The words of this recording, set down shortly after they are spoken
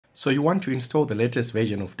So you want to install the latest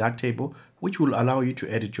version of Darktable, which will allow you to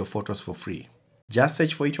edit your photos for free. Just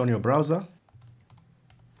search for it on your browser.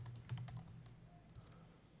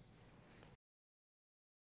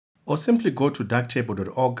 Or simply go to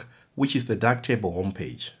darktable.org, which is the Darktable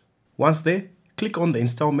homepage. Once there, click on the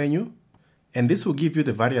install menu, and this will give you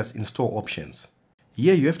the various install options.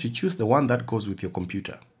 Here you have to choose the one that goes with your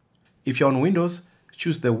computer. If you're on Windows,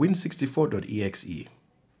 choose the win64.exe.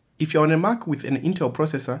 If you're on a Mac with an Intel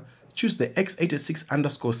processor, choose the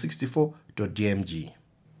x86_64.dmg.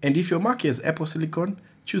 And if your Mac has Apple Silicon,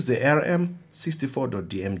 choose the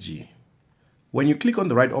rm64.dmg. When you click on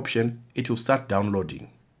the right option, it will start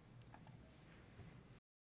downloading.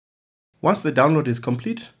 Once the download is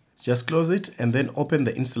complete, just close it and then open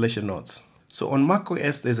the installation notes. So on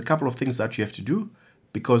macOS, there's a couple of things that you have to do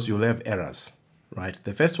because you'll have errors, right?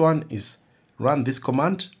 The first one is run this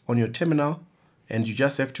command on your terminal, and you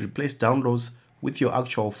just have to replace downloads with your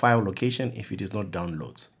actual file location if it is not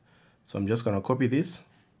downloads. So I'm just going to copy this,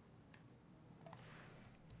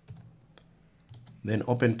 then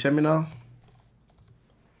open terminal,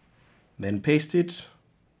 then paste it.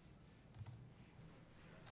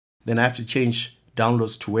 Then I have to change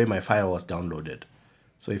downloads to where my file was downloaded.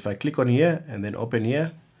 So if I click on here and then open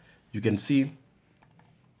here, you can see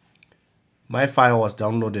my file was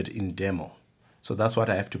downloaded in demo. So that's what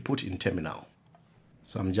I have to put in terminal.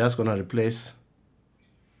 So I'm just going to replace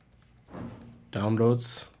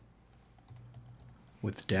downloads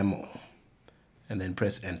with demo and then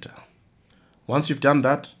press enter. Once you've done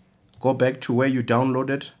that, go back to where you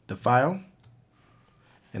downloaded the file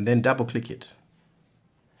and then double click it.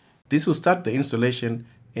 This will start the installation,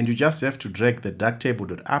 and you just have to drag the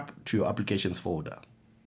darktable.app to your applications folder.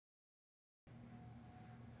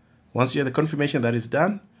 Once you have the confirmation that it's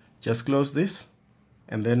done, just close this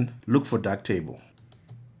and then look for Darktable.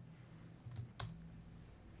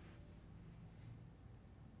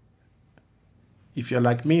 If you're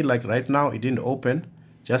like me, like right now, it didn't open,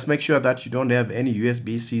 just make sure that you don't have any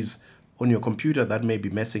USB-Cs on your computer that may be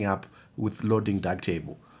messing up with loading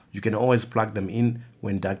Darktable. You can always plug them in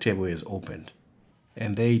when Darktable is opened.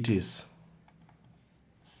 And there it is.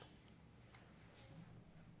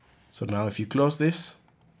 So now if you close this,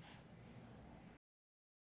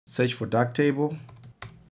 search for Darktable,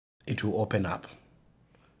 it will open up.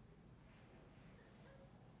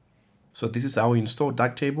 So this is how we install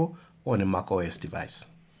Darktable on a macOS device.